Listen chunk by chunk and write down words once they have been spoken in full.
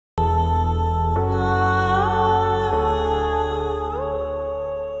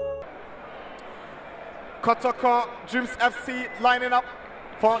Kotoko, Dreams FC lining up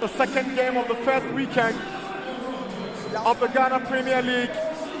for the second game of the first weekend of the Ghana Premier League.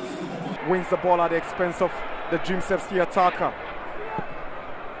 Wins the ball at the expense of the Dreams FC attacker.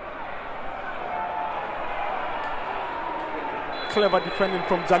 Clever defending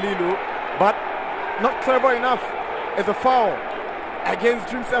from Jalilu, but not clever enough. It's a foul against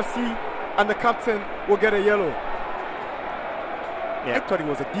Dreams FC, and the captain will get a yellow. I thought it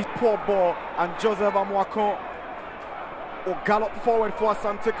was a deep poor ball, and Joseph Amwako will gallop forward for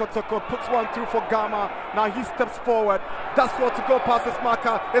Asante. Kotoko puts one through for Gama. Now he steps forward. That's what to go past his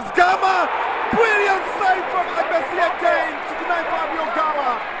marker. It's Gama! Brilliant save from Agbesi again to deny Fabio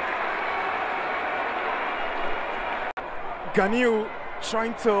Gama. Ganiu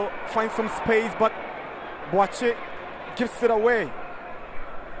trying to find some space, but Boache gives it away.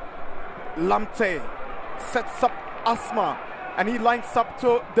 Lamptey sets up Asma, and he lines up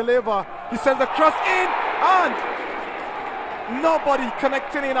to deliver. He sends a cross in, and nobody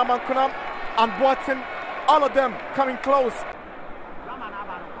connecting in. Amankunam and Boateng, all of them coming close.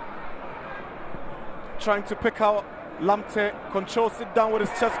 Trying to pick out Lamptey, controls it down with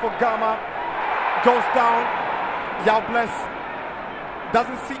his chest for Gama. Goes down. Yaubless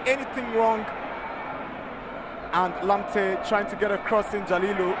doesn't see anything wrong. And Lamptey trying to get across in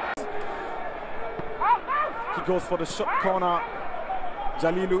Jalilu. He goes for the short corner.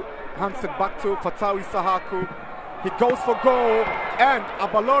 Jalilu hands it back to Fatawi Sahaku. He goes for goal, and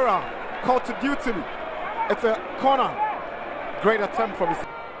Abalora called to duty. It's a corner. Great attempt from his.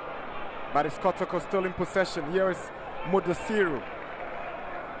 But it's Kotoko still in possession. Here is Mudasiru.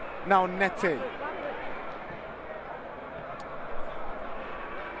 Now Nete.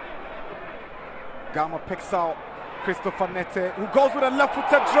 Gama picks out Christopher Nete, who goes with a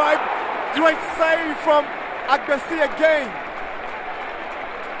left-footed drive. Great save from Agbesi again.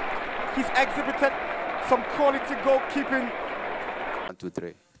 He's exhibited some quality goalkeeping. 1, 2,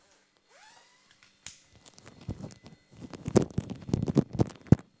 3.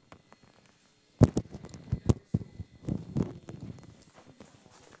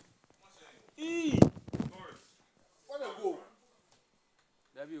 What a goal.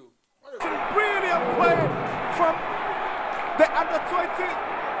 Debut. Brilliant play from the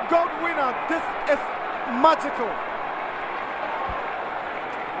under-20 gold winner. This is magical.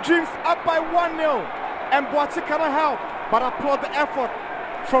 Dreams up by 1-0, and Boache cannot help but applaud the effort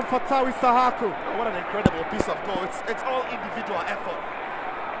from Fatawi Sahaku. What an incredible piece of goal. It's all individual effort.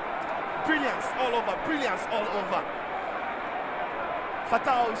 Brilliance all over. Brilliance all over.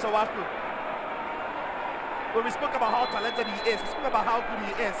 Fatawi Sahaku. When we spoke about how talented he is, we spoke about how good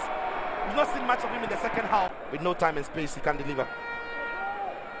he is. We've not seen much of him in the second half. With no time and space, he can deliver.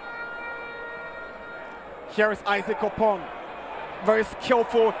 Here is Issac Oppong. Very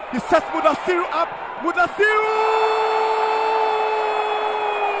skillful. He sets Mudasiru up. Mudasiru!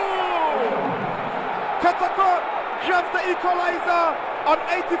 Kotoko grabs the equalizer on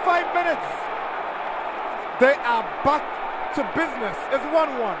 85 minutes. They are back to business. It's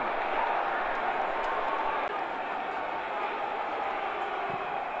 1-1.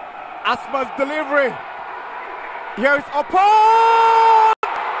 Asma's delivery. Here is Oppong!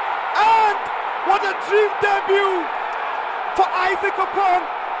 And what a dream debut for Issac Oppong.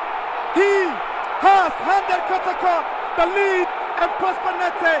 He has handed Kotoko the lead, and Prosper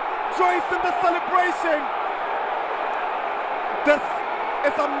Nete joins in the celebration. This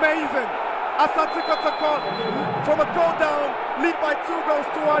is amazing. Asante Kotoko from a goal down, lead by 2 goals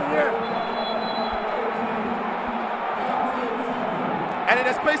to 1 here. And in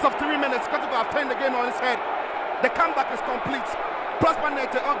the space of 3 minutes, Kotoko have turned the game on its head. The comeback is complete. Prosper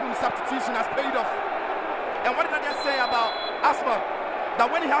Nete Ogum's substitution has paid off. And what did I just say about Asma? That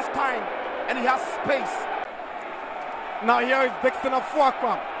when he has time and he has space. Now here is Dixon of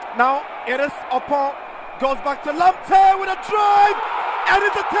Fuakwa. Now it is Oppong. Goes back to Lamptey with a drive. And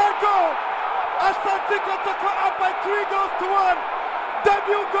it's a 10th goal. Asante Kotoko up by 3 goals to 1.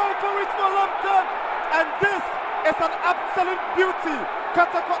 Debut goal for Richmond Lamptey. And this is an absolute beauty.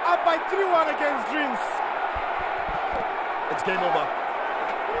 Kotoko up by 3-1 against Dreams. It's game over.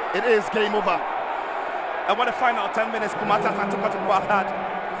 It is game over. And what a final 10 minutes Kumasi and Kotoko have had.